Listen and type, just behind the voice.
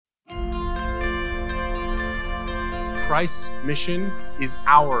Christ's mission is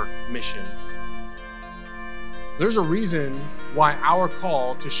our mission. There's a reason why our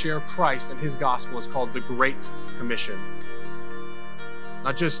call to share Christ and his gospel is called the Great Commission.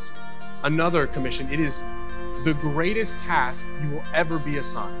 Not just another commission, it is the greatest task you will ever be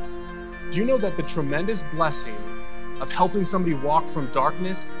assigned. Do you know that the tremendous blessing of helping somebody walk from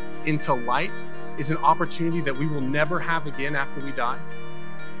darkness into light is an opportunity that we will never have again after we die?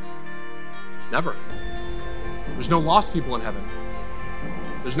 Never. There's no lost people in heaven.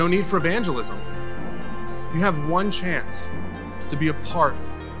 There's no need for evangelism. You have one chance to be a part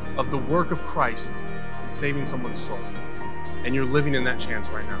of the work of Christ in saving someone's soul. And you're living in that chance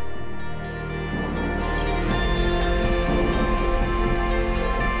right now.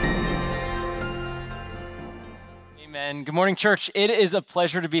 Amen. Good morning, church. It is a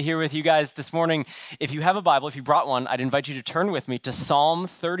pleasure to be here with you guys this morning. If you have a Bible, if you brought one, I'd invite you to turn with me to Psalm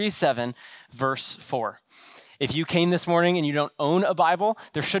 37, verse 4. If you came this morning and you don't own a Bible,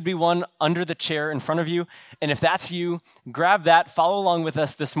 there should be one under the chair in front of you. And if that's you, grab that, follow along with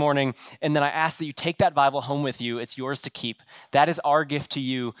us this morning, and then I ask that you take that Bible home with you. It's yours to keep. That is our gift to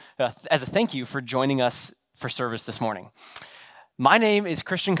you as a thank you for joining us for service this morning. My name is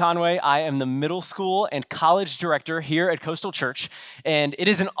Conway. I am the middle school and college director here at Coastal Church, and it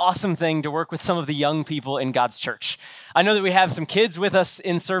is an awesome thing to work with some of the young people in God's church. I know that we have some kids with us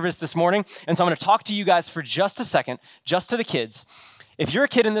in service this morning, and so I'm going to talk to you guys for just a second, just to the kids. If you're a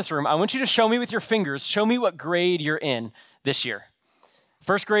kid in this room, I want you to show me with your fingers, show me what grade you're in this year.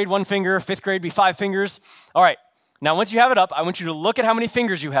 First grade, 1 finger, fifth grade, be 5 fingers. All right, now once you have it up, I want you to look at how many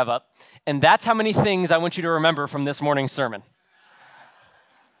fingers you have up, and that's how many things I want you to remember from this morning's sermon.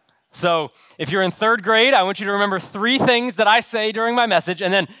 So if you're in 3rd grade, I want you to remember 3 things that I say during my message.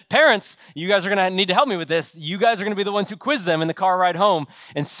 And then parents, you guys are going to need to help me with this. You guys are going to be the ones who quiz them in the car ride home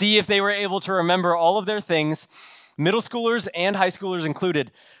and see if they were able to remember all of their things, middle schoolers and high schoolers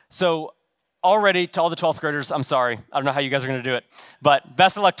included. So already to all the 12th graders, I'm sorry. I don't know how you guys are going to do it, but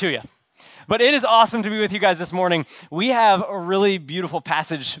best of luck to you. But it is awesome to be with you guys this morning. We have a really beautiful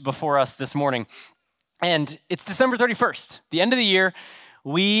passage before us this morning. And it's December 31st, the end of the year.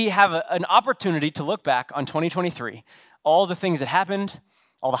 We have an opportunity to look back on 2023, all the things that happened,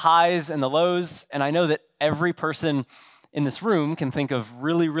 all the highs and the lows, and I know that every person in this room can think of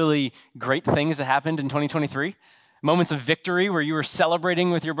really, really great things that happened in 2023, moments of victory where you were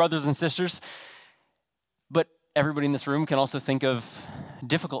celebrating with your brothers and sisters, but everybody in this room can also think of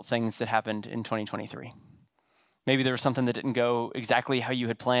difficult things that happened in 2023. Maybe there was something that didn't go exactly how you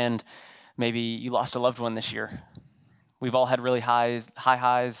had planned. Maybe you lost a loved one this year. We've all had really high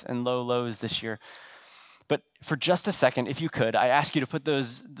highs and low lows this year. But for just a second, if you could, I ask you to put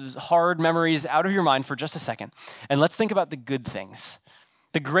those hard memories out of your mind for just a second. And let's think about the good things,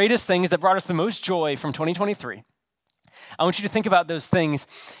 the greatest things that brought us the most joy from 2023. I want you to think about those things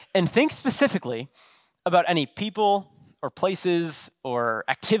and think specifically about any people or places or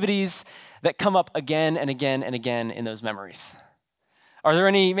activities that come up again and again and again in those memories. Are there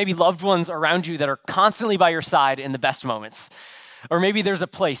any maybe loved ones around you that are constantly by your side in the best moments? Or maybe there's a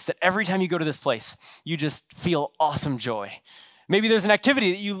place that every time you go to this place, you just feel awesome joy. Maybe there's an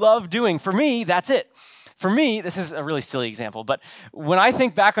activity that you love doing. For me, that's it. For me, this is a really silly example, but when I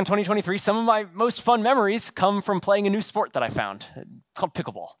think back on 2023, some of my most fun memories come from playing a new sport that I found called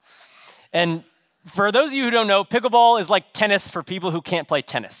pickleball. And for those of you who don't know, pickleball is like tennis for people who can't play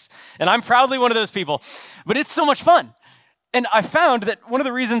tennis. And I'm proudly one of those people, but it's so much fun. And I found that one of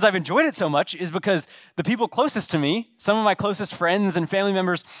the reasons I've enjoyed it so much is because the people closest to me, some of my closest friends and family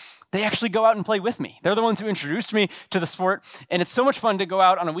members, they actually go out and play with me. They're the ones who introduced me to the sport, and it's so much fun to go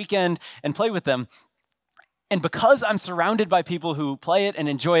out on a weekend and play with them. And because I'm surrounded by people who play it and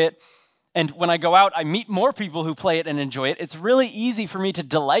enjoy it, and when I go out, I meet more people who play it and enjoy it, it's really easy for me to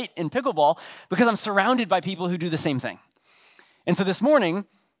delight in pickleball because I'm surrounded by people who do the same thing. And so this morning,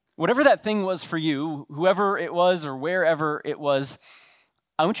 whatever that thing was for you, whoever it was or wherever it was,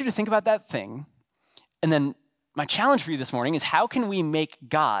 I want you to think about that thing. And then my challenge for you this morning is how can we make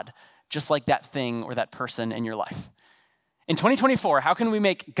God just like that thing or that person in your life? In 2024, how can we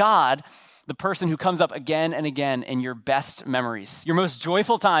make God the person who comes up again and again in your best memories, your most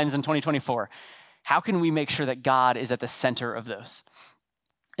joyful times in 2024? How can we make sure that God is at the center of those?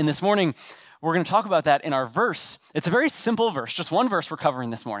 And this morning, we're going to talk about that in our verse. It's a very simple verse, just one verse we're covering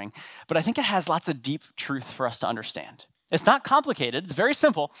this morning, but I think it has lots of deep truth for us to understand. It's not complicated, it's very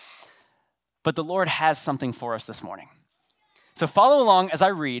simple, but the Lord has something for us this morning. So follow along as I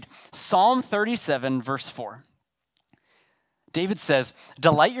read Psalm 37, verse 4. David says,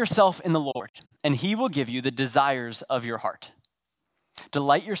 "Delight yourself in the Lord, and he will give you the desires of your heart."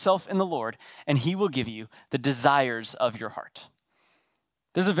 Delight yourself in the Lord, and he will give you the desires of your heart.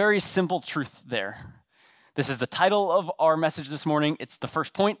 There's a very simple truth there. This is the title of our message this morning. It's the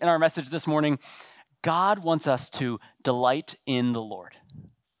first point in our message this morning. God wants us to delight in the Lord.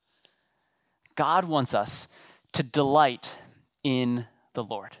 God wants us to delight in the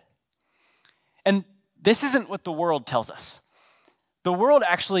Lord. And this isn't what the world tells us. The world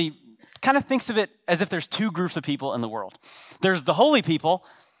actually kind of thinks of it as if there's two groups of people in the world. There's the holy people,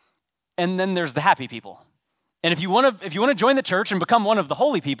 and then there's the happy people. And if you want to join the church and become one of the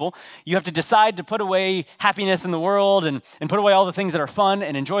holy people, you have to decide to put away happiness in the world and put away all the things that are fun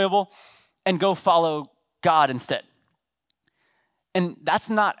and enjoyable and go follow God instead. And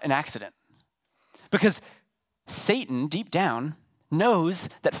that's not an accident, because Satan, deep down, knows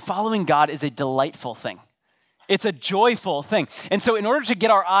that following God is a delightful thing. It's a joyful thing. And so in order to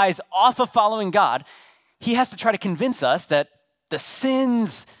get our eyes off of following God, he has to try to convince us that the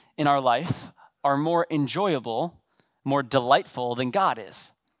sins in our life are more enjoyable, more delightful than God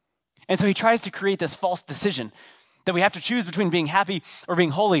is. And so he tries to create this false decision that we have to choose between being happy or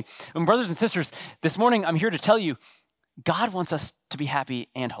being holy. And brothers and sisters, this morning I'm here to tell you, God wants us to be happy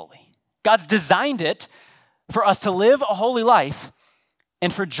and holy. God's designed it for us to live a holy life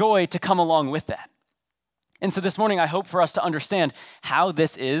and for joy to come along with that. And so this morning I hope for us to understand how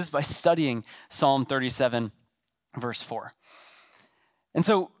this is by studying Psalm 37, verse 4. And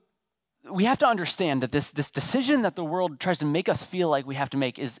so we have to understand that this decision that the world tries to make us feel like we have to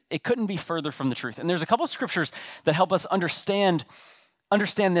make it couldn't be further from the truth. And there's a couple scriptures that help us understand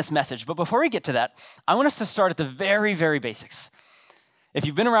this message. But before we get to that, I want us to start at the very, very basics. If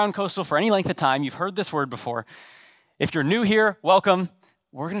you've been around Coastal for any length of time, you've heard this word before. If you're new here, welcome.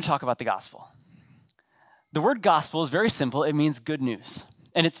 We're going to talk about the gospel. The word gospel is very simple. It means good news.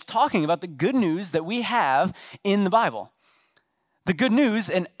 And it's talking about the good news that we have in the Bible. The good news,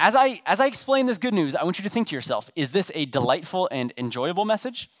 and as I explain this good news, I want you to think to yourself, is this a delightful and enjoyable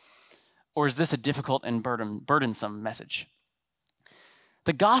message? Or is this a difficult and burdensome message?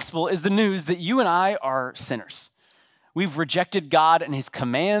 The gospel is the news that you and I are sinners. We've rejected God and his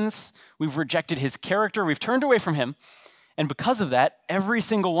commands. We've rejected his character. We've turned away from him. And because of that, every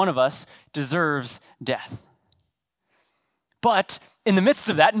single one of us deserves death. But in the midst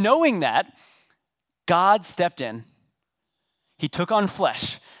of that, knowing that, God stepped in. He took on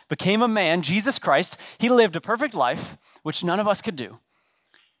flesh, became a man, Jesus Christ. He lived a perfect life, which none of us could do.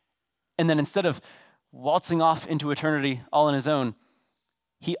 And then instead of waltzing off into eternity all on his own,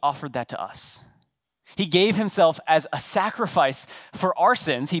 he offered that to us. He gave himself as a sacrifice for our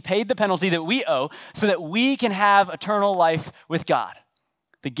sins. He paid the penalty that we owe so that we can have eternal life with God,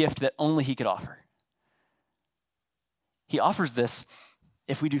 the gift that only he could offer. He offers this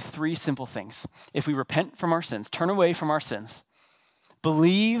if we do three simple things. If we repent from our sins, turn away from our sins,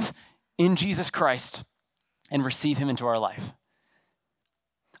 believe in Jesus Christ, and receive him into our life.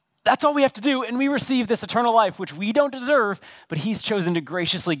 That's all we have to do, and we receive this eternal life, which we don't deserve, but he's chosen to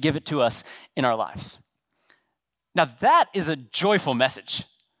graciously give it to us in our lives. Now, that is a joyful message.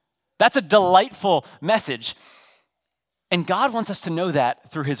 That's a delightful message. And God wants us to know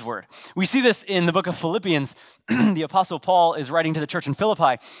that through his word. We see this in the book of Philippians. The Apostle Paul is writing to the church in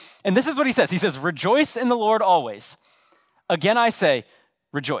Philippi, and this is what he says. He says, "Rejoice in the Lord always. Again, I say,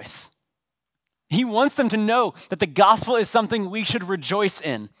 rejoice." He wants them to know that the gospel is something we should rejoice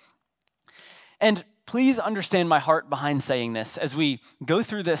in. And please understand my heart behind saying this. As we go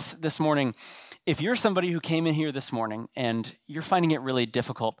through this morning, if you're somebody who came in here this morning and you're finding it really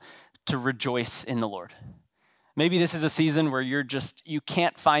difficult to rejoice in the Lord, maybe this is a season where you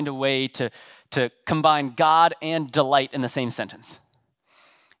can't find a way to combine God and delight in the same sentence.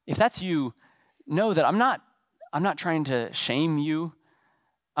 If that's you, know that I'm not trying to shame you.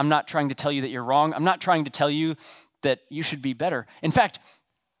 I'm not trying to tell you that you're wrong. I'm not trying to tell you that you should be better. In fact,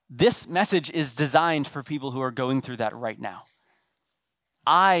 this message is designed for people who are going through that right now.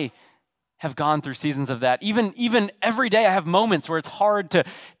 I have gone through seasons of that. Even every day I have moments where it's hard to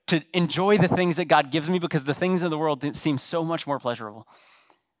enjoy the things that God gives me because the things in the world seem so much more pleasurable.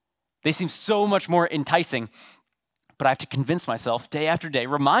 They seem so much more enticing. But I have to convince myself day after day,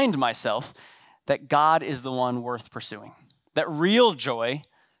 remind myself that God is the one worth pursuing. That real joy,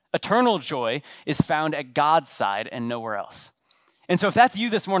 eternal joy, is found at God's side and nowhere else. And so if that's you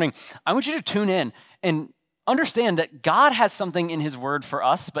this morning, I want you to tune in and understand that God has something in his word for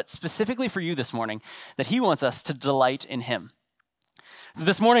us, but specifically for you this morning, that he wants us to delight in him. So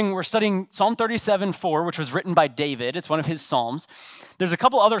this morning we're studying Psalm 37:4, which was written by David. It's one of his psalms. There's a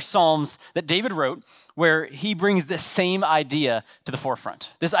couple other psalms that David wrote where he brings this same idea to the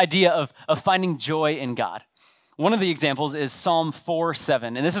forefront, this idea of finding joy in God. One of the examples is Psalm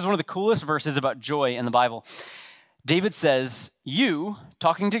 4:7, and this is one of the coolest verses about joy in the Bible. David says, "You,"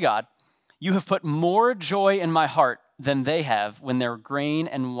 talking to God, "you have put more joy in my heart than they have when their grain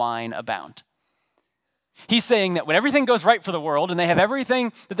and wine abound." He's saying that when everything goes right for the world and they have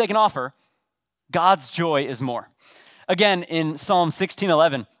everything that they can offer, God's joy is more. Again, in Psalm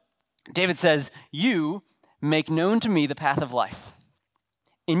 16:11, David says, "You make known to me the path of life.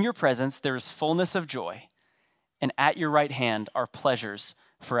 In your presence there is fullness of joy, and at your right hand are pleasures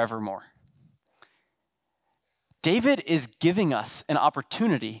forevermore." David is giving us an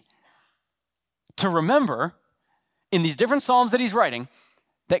opportunity to remember in these different Psalms that he's writing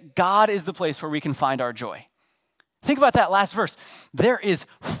that God is the place where we can find our joy. Think about that last verse. There is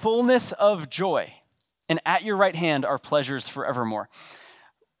fullness of joy, and at your right hand are pleasures forevermore.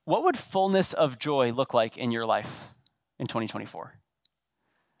 What would fullness of joy look like in your life in 2024?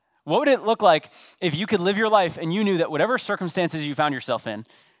 What would it look like if you could live your life and you knew that whatever circumstances you found yourself in,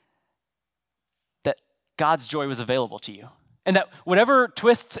 that God's joy was available to you? And that whatever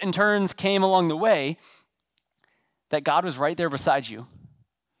twists and turns came along the way, that God was right there beside you.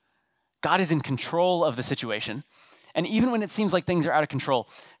 God is in control of the situation. And even when it seems like things are out of control,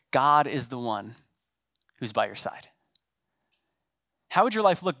 God is the one who's by your side. How would your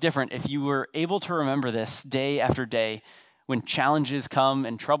life look different if you were able to remember this day after day when challenges come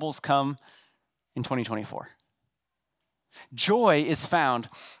and troubles come in 2024? Joy is found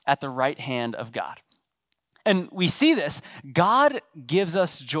at the right hand of God. And we see this. God gives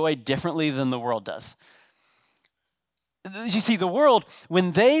us joy differently than the world does. You see, the world,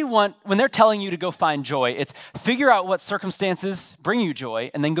 when they're telling you to go find joy, it's figure out what circumstances bring you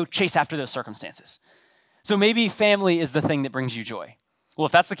joy and then go chase after those circumstances. So maybe family is the thing that brings you joy. Well,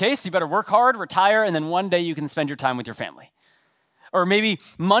 if that's the case, you better work hard, retire, and then one day you can spend your time with your family. Or maybe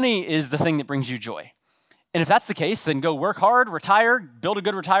money is the thing that brings you joy. And if that's the case, then go work hard, retire, build a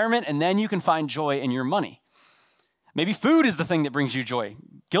good retirement, and then you can find joy in your money. Maybe food is the thing that brings you joy.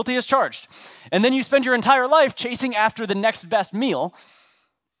 Guilty as charged. And then you spend your entire life chasing after the next best meal,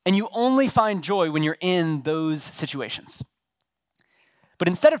 and you only find joy when you're in those situations. But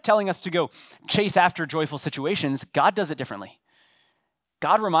instead of telling us to go chase after joyful situations, God does it differently.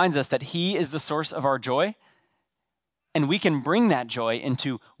 God reminds us that He is the source of our joy, and we can bring that joy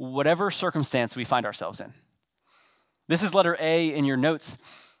into whatever circumstance we find ourselves in. This is letter A in your notes,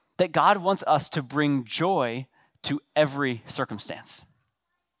 that God wants us to bring joy to every circumstance.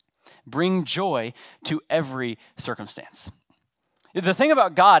 Bring joy to every circumstance. The thing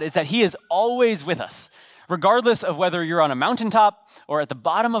about God is that He is always with us. Regardless of whether you're on a mountaintop or at the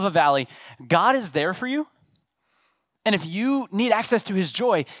bottom of a valley, God is there for you. And if you need access to His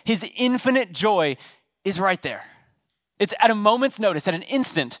joy, His infinite joy is right there. It's at a moment's notice, at an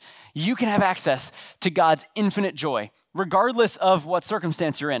instant, you can have access to God's infinite joy, regardless of what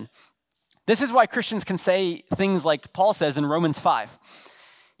circumstance you're in. This is why Christians can say things like Paul says in Romans 5.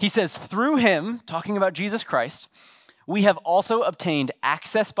 He says, "Through Him," talking about Jesus Christ, "we have also obtained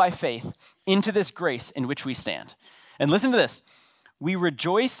access by faith into this grace in which we stand." And listen to this. "We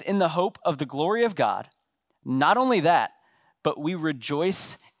rejoice in the hope of the glory of God. Not only that, but we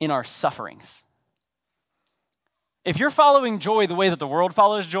rejoice in our sufferings." If you're following joy the way that the world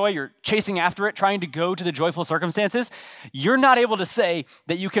follows joy, you're chasing after it, trying to go to the joyful circumstances, you're not able to say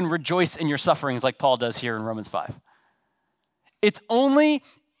that you can rejoice in your sufferings like Paul does here in Romans 5. It's only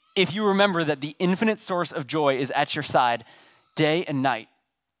if you remember that the infinite source of joy is at your side day and night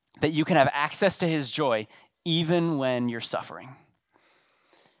that you can have access to His joy even when you're suffering.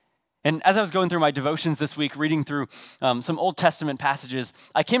 And as I was going through my devotions this week, reading through some Old Testament passages,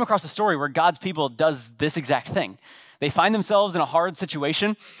 I came across a story where God's people does this exact thing. They find themselves in a hard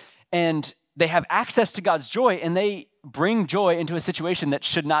situation, and they have access to God's joy, and they bring joy into a situation that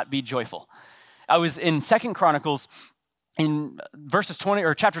should not be joyful. I was in 2 Chronicles, in verses 20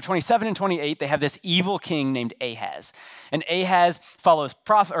 or chapter 27 and 28, they have this evil king named Ahaz. And Ahaz follows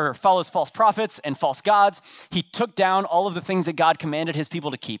false prophets and false gods. He took down all of the things that God commanded his people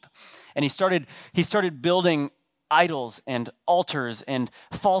to keep. And he started building idols and altars and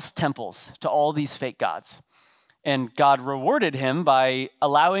false temples to all these fake gods. And God rewarded him by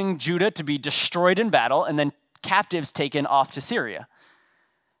allowing Judah to be destroyed in battle and then captives taken off to Syria.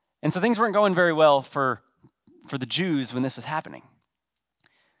 And so things weren't going very well for the Jews when this was happening.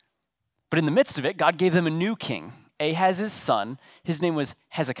 But in the midst of it, God gave them a new king, Ahaz's son. His name was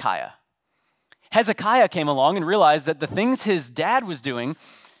Hezekiah. Hezekiah came along and realized that the things his dad was doing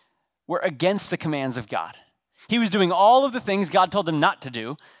were against the commands of God. He was doing all of the things God told them not to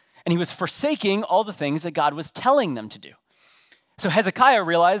do, and he was forsaking all the things that God was telling them to do. So Hezekiah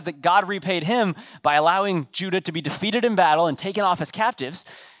realized that God repaid him by allowing Judah to be defeated in battle and taken off as captives.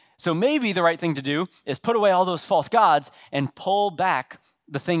 So maybe the right thing to do is put away all those false gods and pull back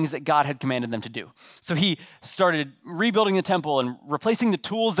the things that God had commanded them to do. So he started rebuilding the temple and replacing the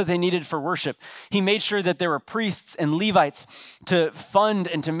tools that they needed for worship. He made sure that there were priests and Levites to fund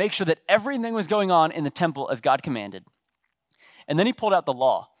and to make sure that everything was going on in the temple as God commanded. And then he pulled out the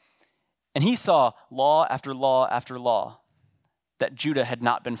law, and he saw law after law after law that Judah had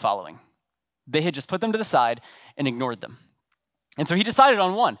not been following. They had just put them to the side and ignored them. And so he decided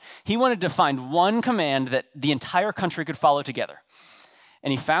on one. He wanted to find one command that the entire country could follow together.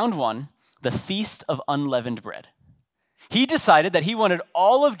 And he found one, the Feast of Unleavened Bread. He decided that he wanted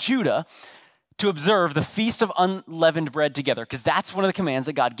all of Judah to observe the Feast of Unleavened Bread together, because that's one of the commands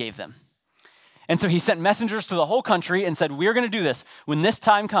that God gave them. And so he sent messengers to the whole country and said, we're going to do this. When this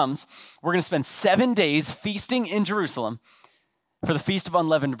time comes, we're going to spend 7 days feasting in Jerusalem for the Feast of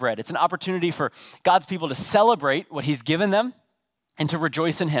Unleavened Bread. It's an opportunity for God's people to celebrate what he's given them and to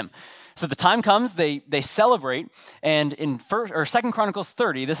rejoice in him. So the time comes, they celebrate, and in 2 Chronicles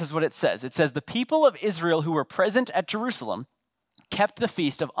 30, this is what it says. It says, the people of Israel who were present at Jerusalem kept the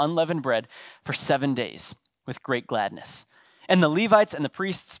Feast of Unleavened Bread for 7 days with great gladness. And the Levites and the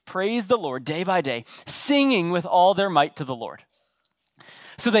priests praised the Lord day by day, singing with all their might to the Lord.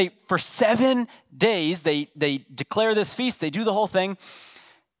 So for 7 days, they declare this feast, they do the whole thing,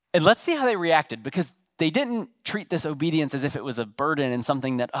 and let's see how they reacted, because they didn't treat this obedience as if it was a burden and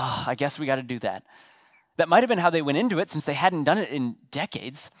something that, I guess we got to do that. That might have been how they went into it, since they hadn't done it in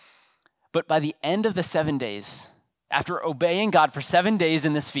decades. But by the end of the 7 days, after obeying God for 7 days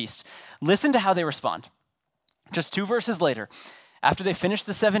in this feast, listen to how they respond. Just 2 verses later, after they finished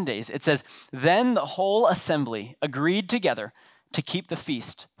the 7 days, it says, then the whole assembly agreed together to keep the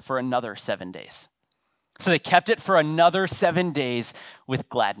feast for another 7 days. So they kept it for another 7 days with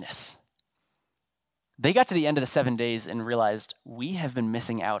gladness. They got to the end of the 7 days and realized, we have been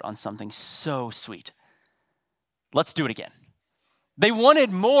missing out on something so sweet. Let's do it again. They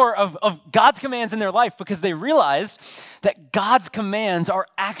wanted more of God's commands in their life because they realized that God's commands are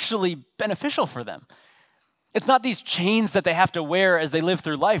actually beneficial for them. It's not these chains that they have to wear as they live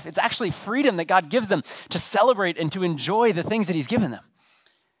through life. It's actually freedom that God gives them to celebrate and to enjoy the things that he's given them.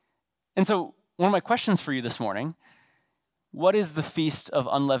 And so one of my questions for you this morning, what is the Feast of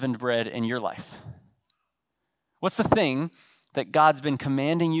Unleavened Bread in your life? What's the thing that God's been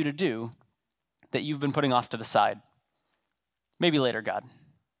commanding you to do that you've been putting off to the side? Maybe later, God.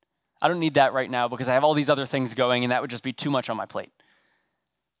 I don't need that right now because I have all these other things going and that would just be too much on my plate.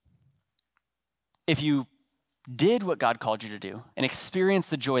 If you did what God called you to do and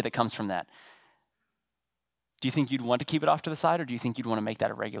experienced the joy that comes from that, do you think you'd want to keep it off to the side, or do you think you'd want to make that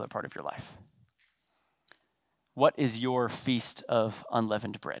a regular part of your life? What is your Feast of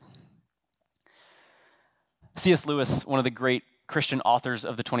Unleavened Bread? C.S. Lewis, one of the great Christian authors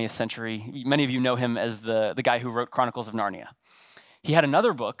of the 20th century, many of you know him as the guy who wrote Chronicles of Narnia. He had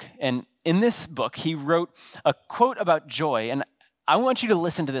another book, and in this book, he wrote a quote about joy, and I want you to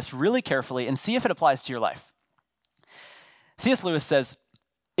listen to this really carefully and see if it applies to your life. C.S. Lewis says,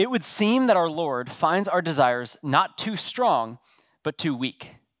 "It would seem that our Lord finds our desires not too strong, but too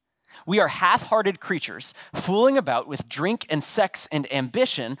weak. We are half-hearted creatures, fooling about with drink and sex and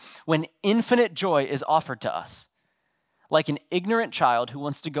ambition when infinite joy is offered to us. Like an ignorant child who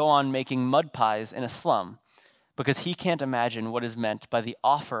wants to go on making mud pies in a slum because he can't imagine what is meant by the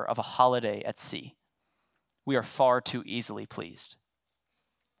offer of a holiday at sea. We are far too easily pleased."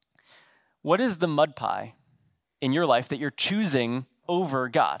 What is the mud pie in your life that you're choosing over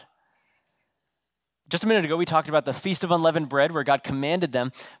God? Just a minute ago, we talked about the Feast of Unleavened Bread where God commanded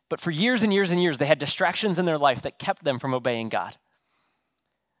them, but for years and years and years, they had distractions in their life that kept them from obeying God.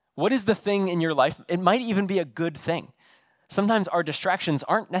 What is the thing in your life? It might even be a good thing. Sometimes our distractions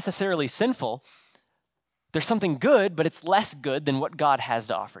aren't necessarily sinful. There's something good, but it's less good than what God has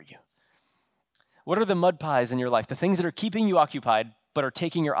to offer you. What are the mud pies in your life, the things that are keeping you occupied, but are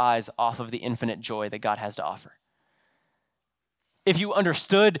taking your eyes off of the infinite joy that God has to offer? If you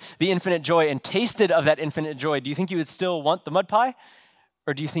understood the infinite joy and tasted of that infinite joy, do you think you would still want the mud pie?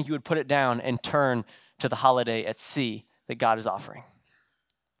 Or do you think you would put it down and turn to the holiday at sea that God is offering?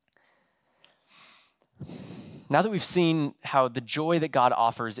 Now that we've seen how the joy that God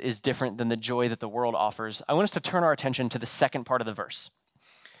offers is different than the joy that the world offers, I want us to turn our attention to the second part of the verse.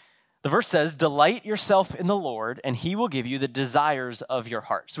 The verse says, "Delight yourself in the Lord, and he will give you the desires of your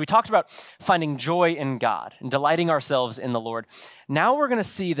heart." So we talked about finding joy in God and delighting ourselves in the Lord. Now we're going to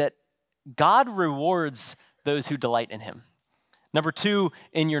see that God rewards those who delight in him. Number 2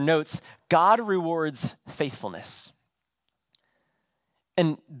 in your notes, God rewards faithfulness.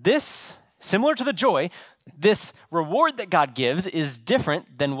 And this, similar to the joy, this reward that God gives is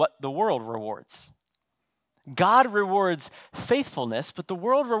different than what the world rewards. God rewards faithfulness, but the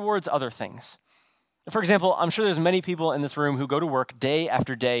world rewards other things. For example, I'm sure there's many people in this room who go to work day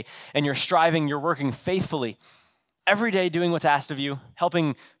after day, and you're striving, you're working faithfully, every day doing what's asked of you,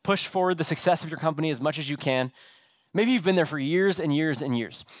 helping push forward the success of your company as much as you can. Maybe you've been there for years and years and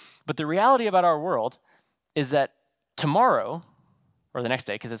years. But the reality about our world is that tomorrow, or the next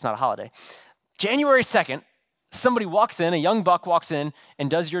day, because it's not a holiday, January 2nd, somebody walks in, a young buck walks in, and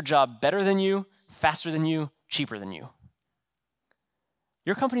does your job better than you, faster than you, cheaper than you.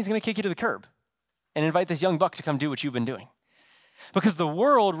 Your company's going to kick you to the curb and invite this young buck to come do what you've been doing. Because the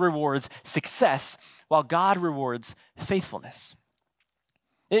world rewards success while God rewards faithfulness.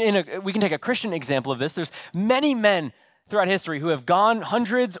 We can take a Christian example of this. There's many men throughout history who have gone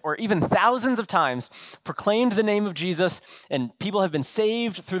hundreds or even thousands of times, proclaimed the name of Jesus, and people have been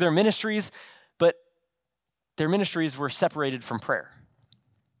saved through their ministries, but their ministries were separated from prayer.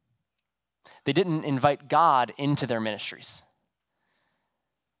 They didn't invite God into their ministries.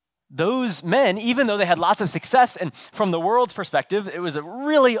 Those men, even though they had lots of success, and from the world's perspective, it was a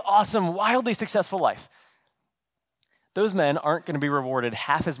really awesome, wildly successful life, those men aren't going to be rewarded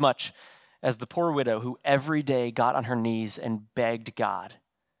half as much as the poor widow who every day got on her knees and begged God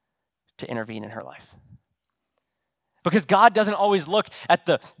to intervene in her life. Because God doesn't always look at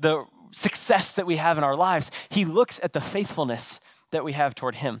the success that we have in our lives. He looks at the faithfulness that we have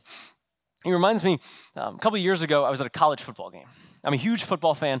toward him. It reminds me, a couple of years ago, I was at a college football game. I'm a huge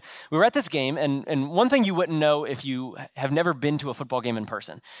football fan. We were at this game, and one thing you wouldn't know if you have never been to a football game in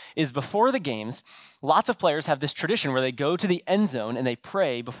person is before the games, lots of players have this tradition where they go to the end zone and they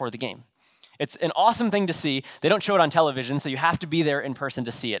pray before the game. It's an awesome thing to see. They don't show it on television, so you have to be there in person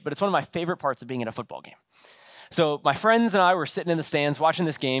to see it, but it's one of my favorite parts of being at a football game. So my friends and I were sitting in the stands watching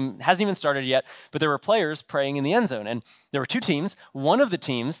this game. It hasn't even started yet, but there were players praying in the end zone, and there were two teams. One of the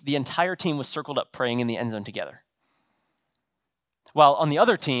teams, the entire team was circled up praying in the end zone together. While on the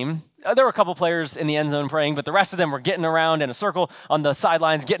other team, there were a couple players in the end zone praying, but the rest of them were getting around in a circle on the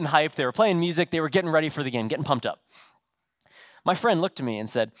sidelines, getting hyped. They were playing music. They were getting ready for the game, getting pumped up. My friend looked at me and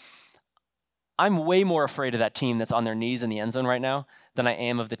said, I'm way more afraid of that team that's on their knees in the end zone right now than I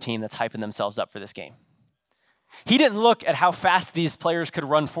am of the team that's hyping themselves up for this game. He didn't look at how fast these players could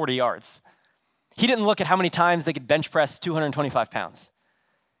run 40 yards. He didn't look at how many times they could bench press 225 pounds.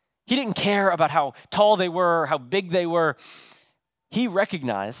 He didn't care about how tall they were, how big they were. He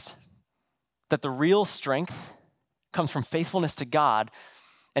recognized that the real strength comes from faithfulness to God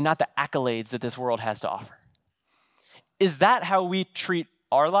and not the accolades that this world has to offer. Is that how we treat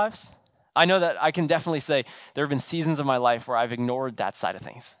our lives? I know that I can definitely say there have been seasons of my life where I've ignored that side of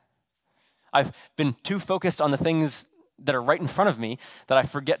things. I've been too focused on the things that are right in front of me that I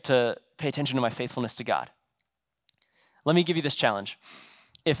forget to pay attention to my faithfulness to God. Let me give you this challenge.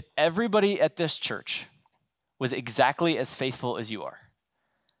 If everybody at this church was exactly as faithful as you are,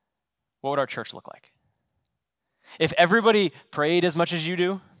 what would our church look like? If everybody prayed as much as you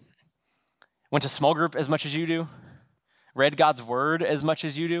do, went to small group as much as you do, read God's word as much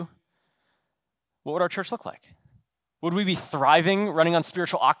as you do, what would our church look like? Would we be thriving, running on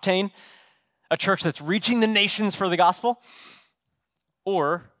spiritual octane, a church that's reaching the nations for the gospel?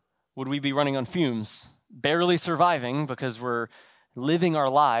 Or would we be running on fumes, barely surviving because we're living our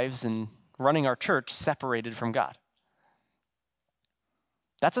lives and running our church separated from God?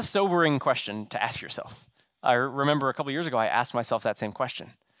 That's a sobering question to ask yourself. I remember a couple years ago, I asked myself that same question.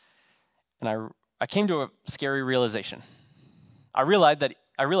 And I came to a scary realization. I realized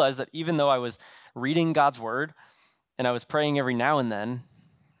that even though I was reading God's word and I was praying every now and then,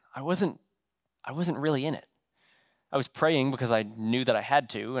 I wasn't really in it. I was praying because I knew that I had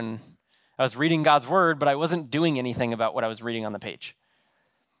to, and I was reading God's word, but I wasn't doing anything about what I was reading on the page.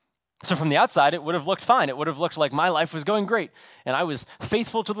 So from the outside, it would have looked fine. It would have looked like my life was going great, and I was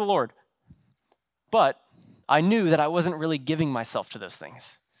faithful to the Lord. But I knew that I wasn't really giving myself to those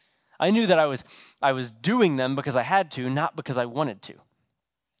things. I knew that I was doing them because I had to, not because I wanted to.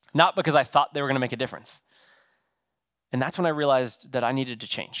 Not because I thought they were going to make a difference. And that's when I realized that I needed to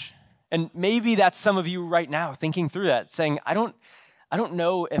change. And maybe that's some of you right now thinking through that, saying, I don't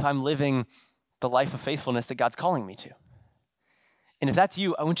know if I'm living the life of faithfulness that God's calling me to. And if that's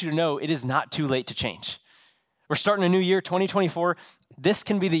you, I want you to know it is not too late to change. We're starting a new year, 2024. This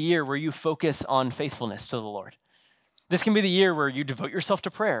can be the year where you focus on faithfulness to the Lord. This can be the year where you devote yourself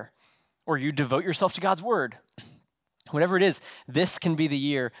to prayer, or you devote yourself to God's word. Whatever it is, this can be the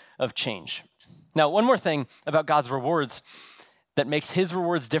year of change. Now, one more thing about God's rewards that makes his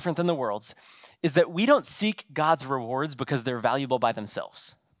rewards different than the world's is that we don't seek God's rewards because they're valuable by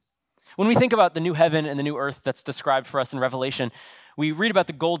themselves. When we think about the new heaven and the new earth that's described for us in Revelation, we read about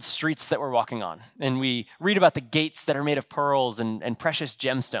the gold streets that we're walking on, and we read about the gates that are made of pearls and precious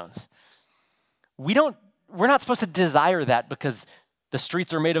gemstones. We're not supposed to desire that because the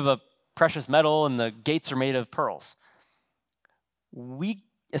streets are made of a precious metal and the gates are made of pearls. We,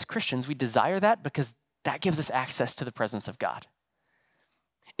 as Christians, we desire that because that gives us access to the presence of God.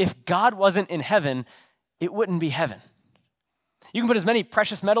 If God wasn't in heaven, it wouldn't be heaven. You can put as many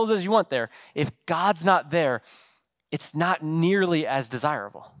precious metals as you want there. If God's not there, it's not nearly as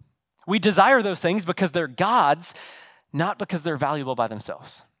desirable. We desire those things because they're God's, not because they're valuable by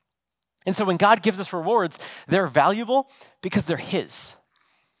themselves. And so when God gives us rewards, they're valuable because they're His.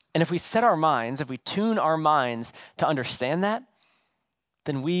 And if we tune our minds to understand that,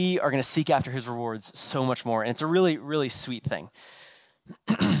 then we are going to seek after His rewards so much more. And it's a really, really sweet thing.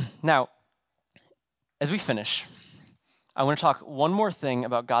 Now, as we finish, I want to talk one more thing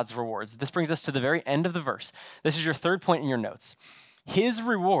about God's rewards. This brings us to the very end of the verse. This is your third point in your notes. His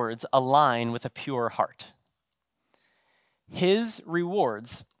rewards align with a pure heart. His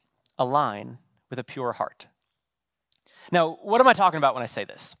rewards align with a pure heart. Now, what am I talking about when I say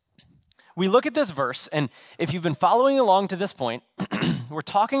this? We look at this verse, and if you've been following along to this point, we're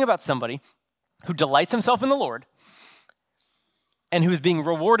talking about somebody who delights himself in the Lord and who is being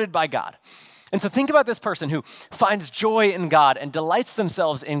rewarded by God. And so think about this person who finds joy in God and delights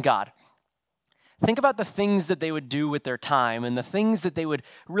themselves in God. Think about the things that they would do with their time and the things that they would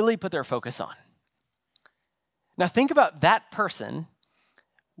really put their focus on. Now think about that person.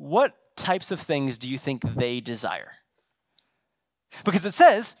 What types of things do you think they desire? Because it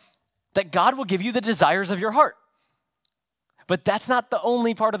says that God will give you the desires of your heart. But that's not the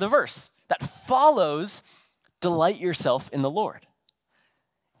only part of the verse. That follows, delight yourself in the Lord.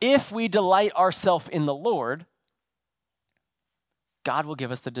 If we delight ourselves in the Lord, God will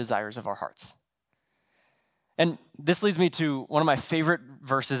give us the desires of our hearts. And this leads me to one of my favorite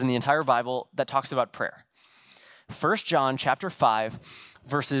verses in the entire Bible that talks about prayer. 1 John chapter 5,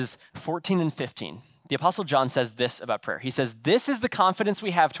 verses 14 and 15. The Apostle John says this about prayer. He says, "This is the confidence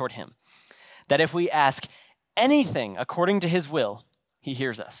we have toward Him, that if we ask anything according to His will, He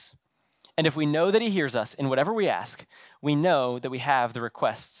hears us. And if we know that He hears us in whatever we ask, we know that we have the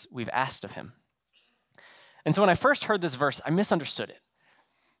requests we've asked of Him." And so when I first heard this verse, I misunderstood it.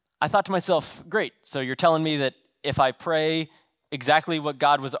 I thought to myself, great, so you're telling me that if I pray exactly what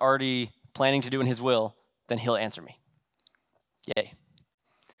God was already planning to do in His will, then He'll answer me. Yay.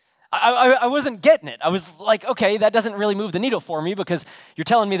 I wasn't getting it. I was like, okay, that doesn't really move the needle for me because you're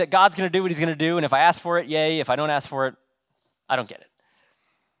telling me that God's going to do what He's going to do, and if I ask for it, yay. If I don't ask for it, I don't get it.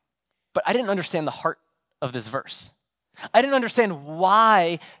 But I didn't understand the heart of this verse. I didn't understand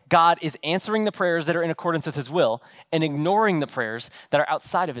why God is answering the prayers that are in accordance with His will and ignoring the prayers that are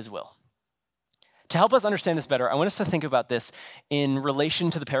outside of His will. To help us understand this better, I want us to think about this in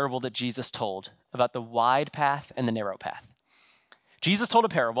relation to the parable that Jesus told about the wide path and the narrow path. Jesus told a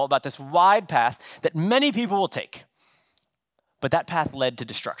parable about this wide path that many people will take, but that path led to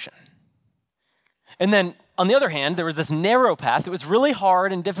destruction. And then, on the other hand, there was this narrow path that was really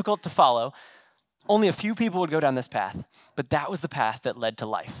hard and difficult to follow. Only a few people would go down this path, but that was the path that led to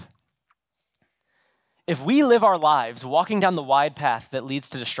life. If we live our lives walking down the wide path that leads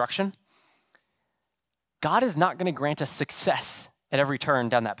to destruction, God is not going to grant us success at every turn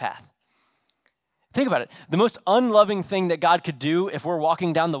down that path. Think about it. The most unloving thing that God could do if we're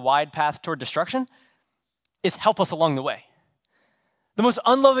walking down the wide path toward destruction is help us along the way. The most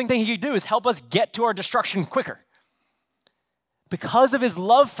unloving thing He could do is help us get to our destruction quicker. Because of His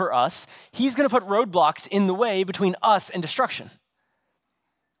love for us, He's going to put roadblocks in the way between us and destruction.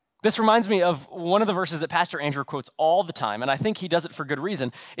 This reminds me of one of the verses that Pastor Andrew quotes all the time, and I think he does it for good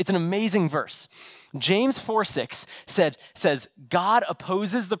reason. It's an amazing verse. James 4:6 says, "God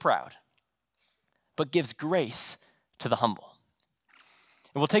opposes the proud, but gives grace to the humble."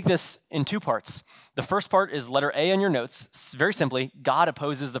 And we'll take this in two parts. The first part is letter A on your notes. Very simply, God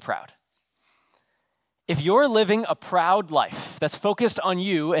opposes the proud. If you're living a proud life that's focused on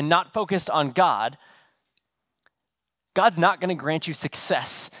you and not focused on God, God's not going to grant you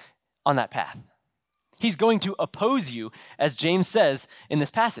success on that path. He's going to oppose you, as James says in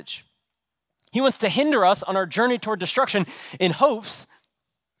this passage. He wants to hinder us on our journey toward destruction in hopes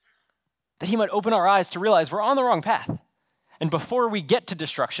that He might open our eyes to realize we're on the wrong path. And before we get to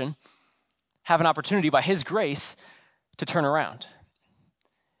destruction, have an opportunity by His grace to turn around.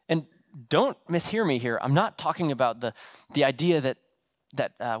 And don't mishear me here. I'm not talking about the idea that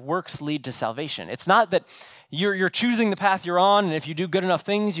works lead to salvation. It's not that you're choosing the path you're on, and if you do good enough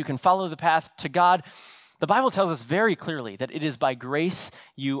things, you can follow the path to God. The Bible tells us very clearly that it is by grace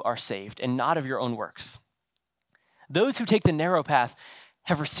you are saved, and not of your own works. Those who take the narrow path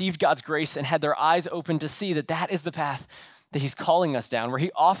have received God's grace and had their eyes open to see that that is the path that he's calling us down, where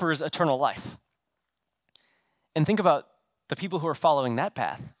he offers eternal life. And think about the people who are following that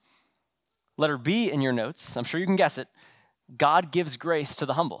path. Letter B in your notes, I'm sure you can guess it, God gives grace to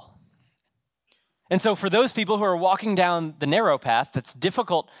the humble. And so for those people who are walking down the narrow path that's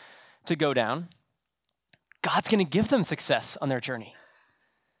difficult to go down, God's going to give them success on their journey.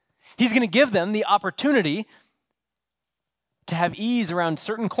 He's going to give them the opportunity to have ease around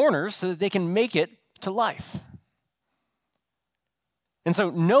certain corners so that they can make it to life. And so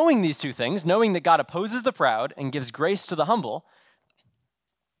knowing these two things, knowing that God opposes the proud and gives grace to the humble,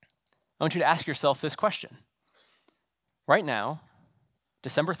 I want you to ask yourself this question. Right now,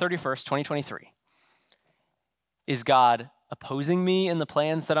 December 31st, 2023, is God opposing me in the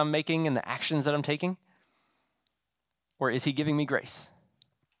plans that I'm making and the actions that I'm taking? Or is he giving me grace?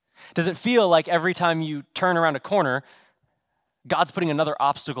 Does it feel like every time you turn around a corner, God's putting another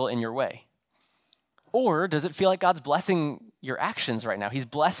obstacle in your way? Or does it feel like God's blessing your actions right now? He's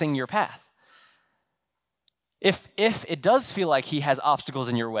blessing your path. If it does feel like he has obstacles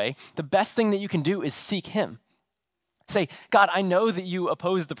in your way, the best thing that you can do is seek him. Say, God, I know that you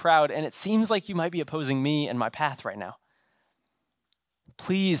oppose the proud, and it seems like you might be opposing me and my path right now.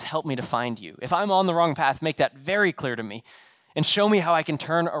 Please help me to find you. If I'm on the wrong path, make that very clear to me and show me how I can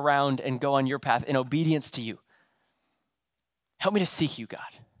turn around and go on your path in obedience to you. Help me to seek you, God.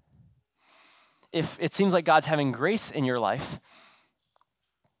 If it seems like God's having grace in your life,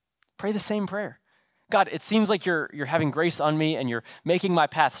 pray the same prayer. God, it seems like you're having grace on me and you're making my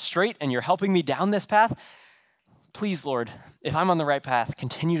path straight and you're helping me down this path. Please, Lord, if I'm on the right path,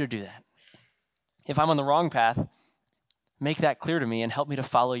 continue to do that. If I'm on the wrong path, make that clear to me and help me to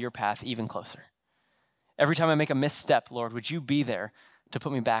follow your path even closer. Every time I make a misstep, Lord, would you be there to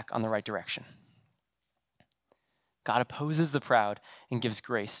put me back on the right direction? God opposes the proud and gives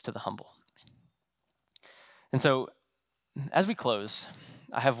grace to the humble. And so, as we close,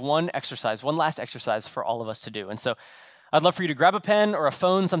 I have one last exercise for all of us to do. And so, I'd love for you to grab a pen or a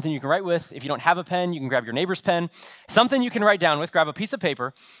phone, something you can write with. If you don't have a pen, you can grab your neighbor's pen, something you can write down with, grab a piece of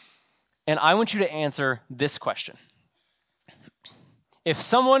paper, and I want you to answer this question. If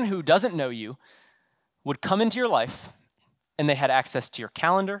someone who doesn't know you would come into your life and they had access to your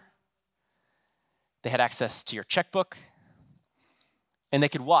calendar, they had access to your checkbook, and they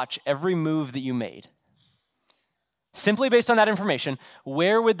could watch every move that you made, simply based on that information,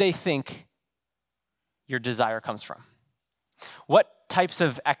 where would they think your desire comes from? What types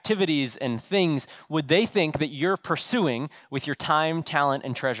of activities and things would they think that you're pursuing with your time, talent,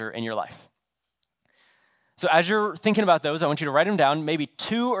 and treasure in your life? So as you're thinking about those, I want you to write them down, maybe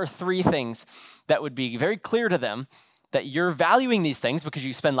 2 or 3 things that would be very clear to them that you're valuing these things because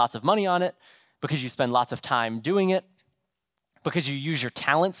you spend lots of money on it, because you spend lots of time doing it, because you use your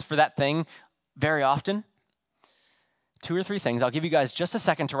talents for that thing very often. 2 or 3 things. I'll give you guys just a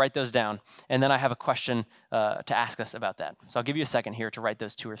second to write those down, and then I have a question to ask us about that. So I'll give you a second here to write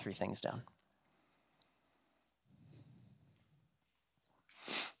those 2 or 3 things down.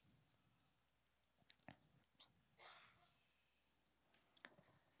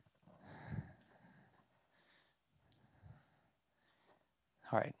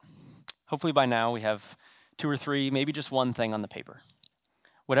 All right. Hopefully by now we have 2 or 3, maybe just one thing on the paper.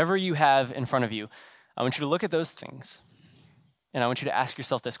 Whatever you have in front of you, I want you to look at those things, and I want you to ask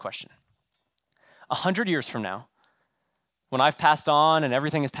yourself this question. 100 years from now, when I've passed on and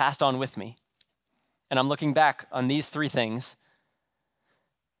everything is passed on with me, and I'm looking back on these 3 things,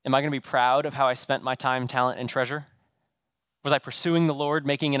 am I going to be proud of how I spent my time, talent, and treasure? Was I pursuing the Lord,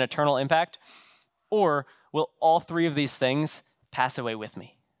 making an eternal impact? Or will all 3 of these things pass away with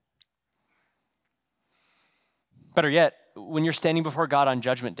me? Better yet, when you're standing before God on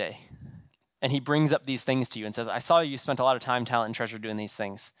Judgment Day, and he brings up these things to you and says, I saw you spent a lot of time, talent, and treasure doing these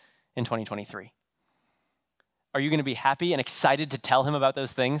things in 2023. Are you going to be happy and excited to tell him about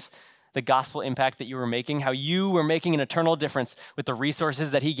those things, the gospel impact that you were making, how you were making an eternal difference with the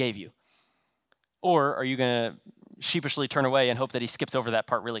resources that he gave you? Or are you going to sheepishly turn away and hope that he skips over that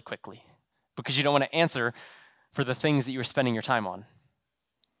part really quickly because you don't want to answer for the things that you were spending your time on?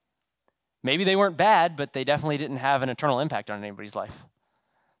 Maybe they weren't bad, but they definitely didn't have an eternal impact on anybody's life.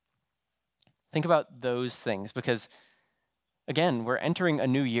 Think about those things because, again, we're entering a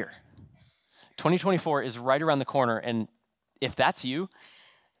new year. 2024 is right around the corner, and if that's you,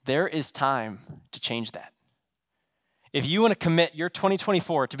 there is time to change that. If you want to commit your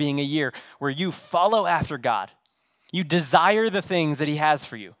 2024 to being a year where you follow after God, you desire the things that he has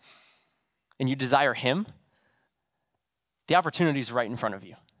for you, and you desire him, the opportunity is right in front of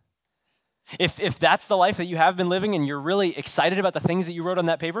you. If that's the life that you have been living and you're really excited about the things that you wrote on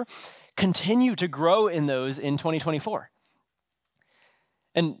that paper, continue to grow in those in 2024.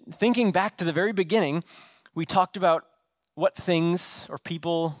 And thinking back to the very beginning, we talked about what things or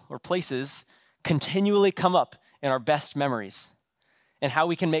people or places continually come up in our best memories and how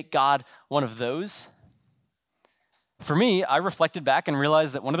we can make God one of those. For me, I reflected back and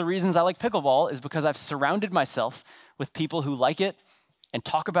realized that one of the reasons I like pickleball is because I've surrounded myself with people who like it and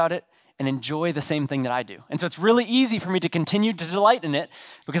talk about it and enjoy the same thing that I do. And so it's really easy for me to continue to delight in it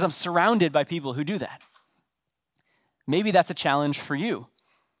because I'm surrounded by people who do that. Maybe that's a challenge for you,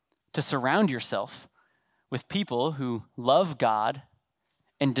 to surround yourself with people who love God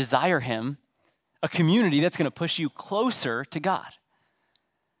and desire him, a community that's going to push you closer to God.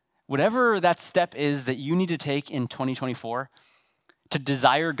 Whatever that step is that you need to take in 2024 to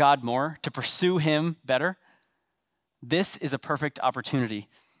desire God more, to pursue him better, this is a perfect opportunity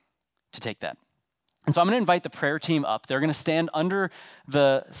to take that. And so I'm going to invite the prayer team up. They're going to stand under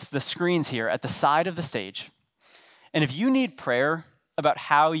the screens here at the side of the stage. And if you need prayer about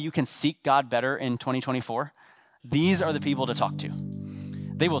how you can seek God better in 2024, these are the people to talk to.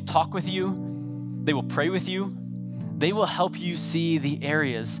 They will talk with you. They will pray with you. They will help you see the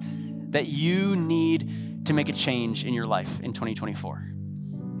areas that you need to make a change in your life in 2024.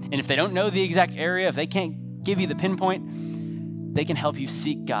 And if they don't know the exact area, if they can't give you the pinpoint, they can help you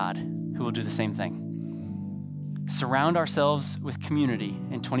seek God, who will do the same thing. Surround ourselves with community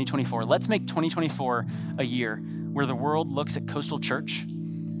in 2024. Let's make 2024 a year where the world looks at Coastal Church.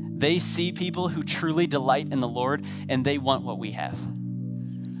 They see people who truly delight in the Lord, and they want what we have.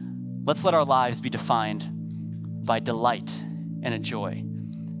 Let's let our lives be defined by delight and a joy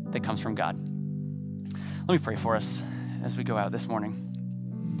that comes from God. Let me pray for us as we go out this morning.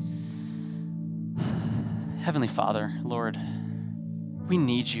 Heavenly Father, Lord, we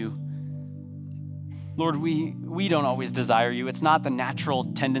need you. Lord, we don't always desire you. It's not the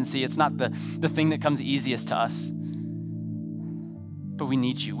natural tendency. It's not the thing that comes easiest to us. But we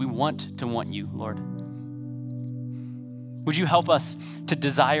need you. We want to want you, Lord. Would you help us to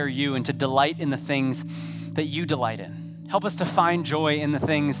desire you and to delight in the things that you delight in? Help us to find joy in the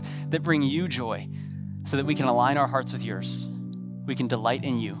things that bring you joy so that we can align our hearts with yours. We can delight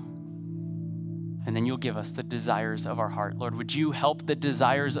in you. And then you'll give us the desires of our heart. Lord, would you help the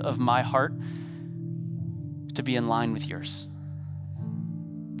desires of my heart to be in line with yours?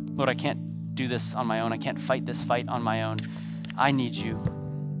 Lord, I can't do this on my own. I can't fight this fight on my own. I need you.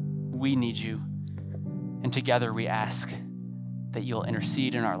 We need you. And together we ask that you'll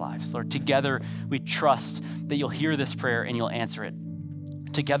intercede in our lives. Lord, together we trust that you'll hear this prayer and you'll answer it.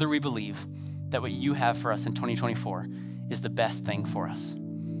 Together we believe that what you have for us in 2024 is the best thing for us.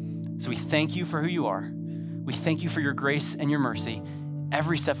 So we thank you for who you are. We thank you for your grace and your mercy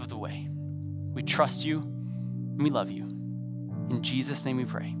every step of the way. We trust you and we love you. In Jesus' name we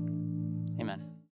pray.